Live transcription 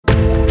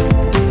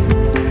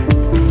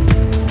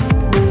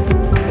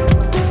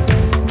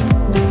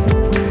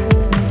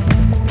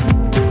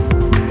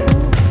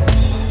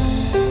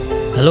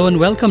Hello and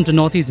welcome to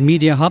Northeast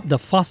Media Hub, the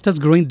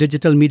fastest growing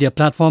digital media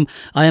platform.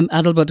 I am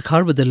Adalbert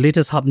Khar with the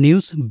latest Hub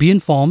news. Be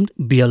informed,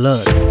 be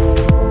alert.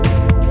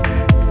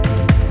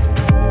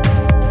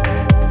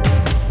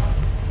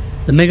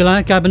 The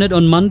Meghalaya Cabinet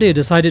on Monday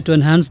decided to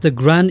enhance the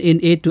grant in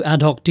aid to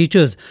ad hoc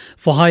teachers.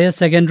 For higher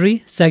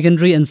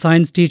secondary and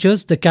science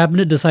teachers, the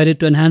Cabinet decided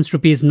to enhance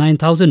Rs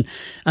 9,000.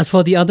 As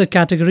for the other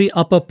category,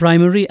 upper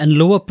primary and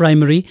lower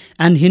primary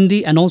and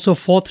Hindi and also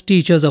fourth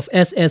teachers of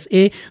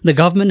SSA, the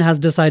government has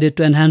decided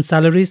to enhance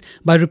salaries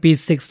by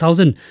Rs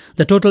 6,000.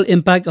 The total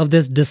impact of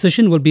this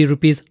decision will be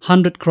Rs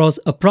 100 crores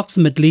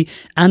approximately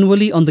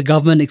annually on the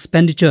government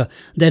expenditure.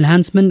 The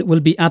enhancement will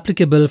be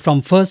applicable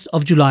from 1st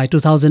of July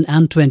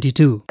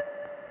 2022.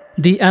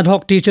 The ad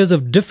hoc teachers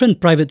of different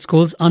private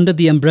schools under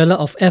the umbrella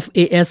of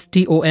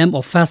FASTOM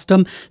or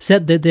FASTOM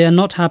said that they are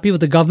not happy with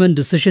the government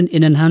decision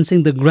in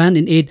enhancing the grant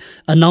in aid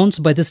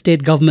announced by the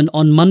state government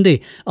on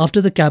Monday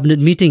after the cabinet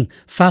meeting.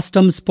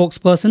 FASTOM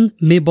spokesperson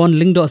Maybon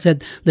Lingdo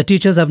said the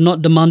teachers have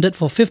not demanded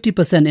for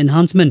 50%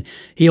 enhancement.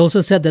 He also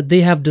said that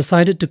they have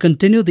decided to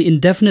continue the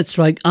indefinite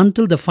strike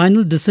until the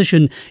final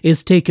decision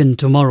is taken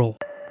tomorrow.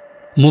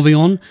 Moving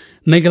on,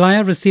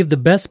 Meghalaya received the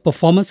Best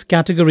Performance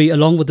category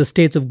along with the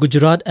states of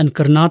Gujarat and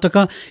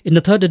Karnataka in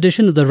the third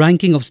edition of the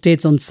ranking of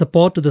states on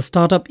support to the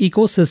startup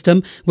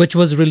ecosystem, which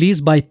was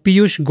released by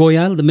Piyush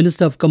Goyal, the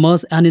Minister of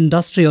Commerce and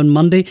Industry, on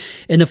Monday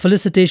in a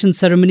felicitation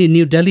ceremony in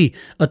New Delhi.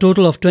 A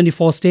total of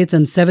 24 states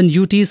and 7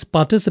 UTs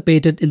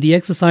participated in the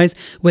exercise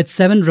with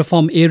 7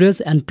 reform areas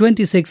and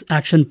 26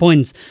 action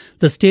points.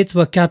 The states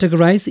were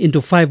categorized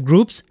into 5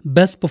 groups: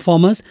 Best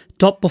Performers,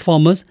 Top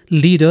Performers,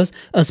 Leaders,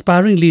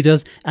 Aspiring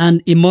Leaders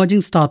and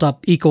Emerging Startup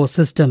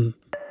Ecosystem.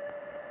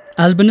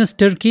 Albinus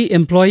Turkey,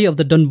 employee of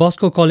the Don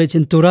Bosco College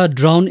in Tura,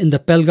 drowned in the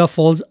Pelga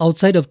Falls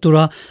outside of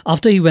Tura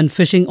after he went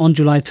fishing on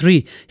July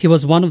 3. He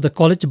was one of the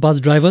college bus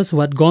drivers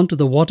who had gone to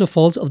the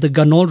waterfalls of the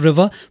Ganol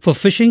River for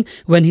fishing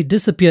when he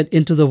disappeared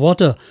into the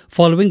water.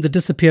 Following the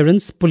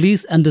disappearance,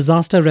 police and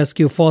disaster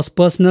rescue force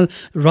personnel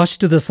rushed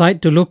to the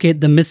site to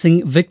locate the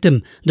missing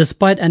victim.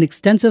 Despite an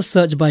extensive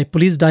search by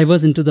police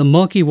divers into the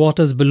murky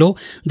waters below,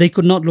 they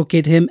could not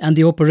locate him and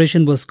the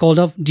operation was called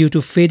off due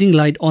to fading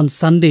light on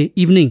Sunday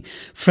evening.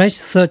 Fresh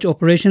search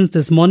operations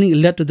this morning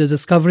led to the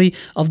discovery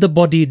of the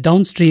body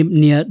downstream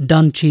near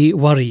Danchi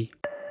Wari.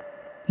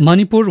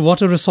 Manipur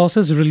Water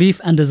Resources, Relief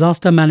and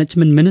Disaster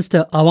Management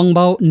Minister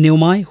Awangbao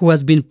Neumai, who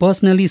has been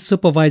personally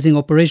supervising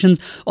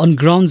operations on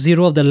ground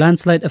zero of the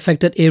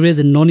landslide-affected areas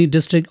in Noni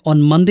district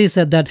on Monday,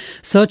 said that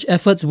search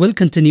efforts will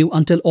continue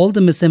until all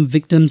the missing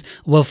victims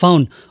were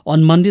found.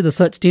 On Monday, the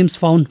search teams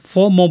found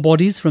 4 more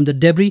bodies from the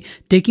debris,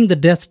 taking the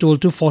death toll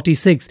to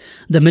 46.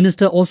 The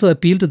minister also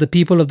appealed to the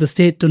people of the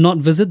state to not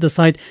visit the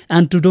site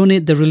and to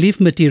donate the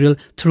relief material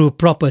through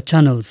proper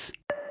channels.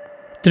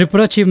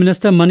 Tripura Chief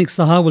Minister Manik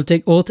Saha will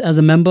take oath as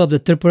a member of the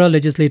Tripura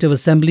Legislative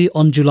Assembly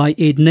on July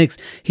 8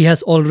 next. He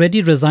has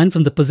already resigned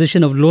from the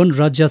position of lone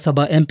Rajya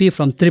Sabha MP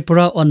from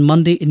Tripura on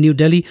Monday in New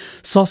Delhi,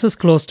 sources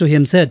close to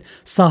him said.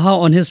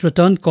 Saha, on his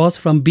return course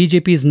from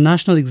BJP's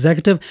National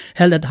Executive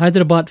held at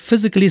Hyderabad,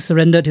 physically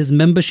surrendered his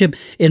membership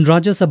in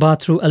Rajya Sabha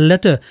through a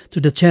letter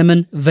to the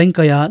chairman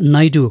Venkaiah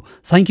Naidu.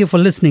 Thank you for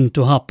listening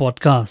to Hub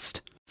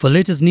Podcast. For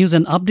latest news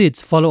and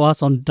updates, follow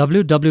us on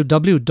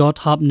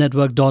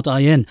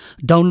www.hubnetwork.in.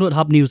 Download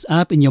Hub News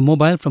app in your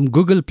mobile from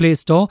Google Play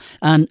Store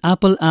and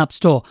Apple App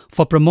Store.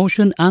 For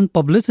promotion and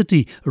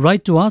publicity,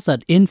 write to us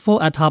at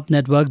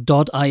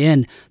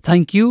info@hubnetwork.in.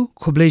 Thank you.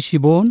 Kublai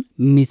Shibon,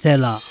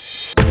 Mithela.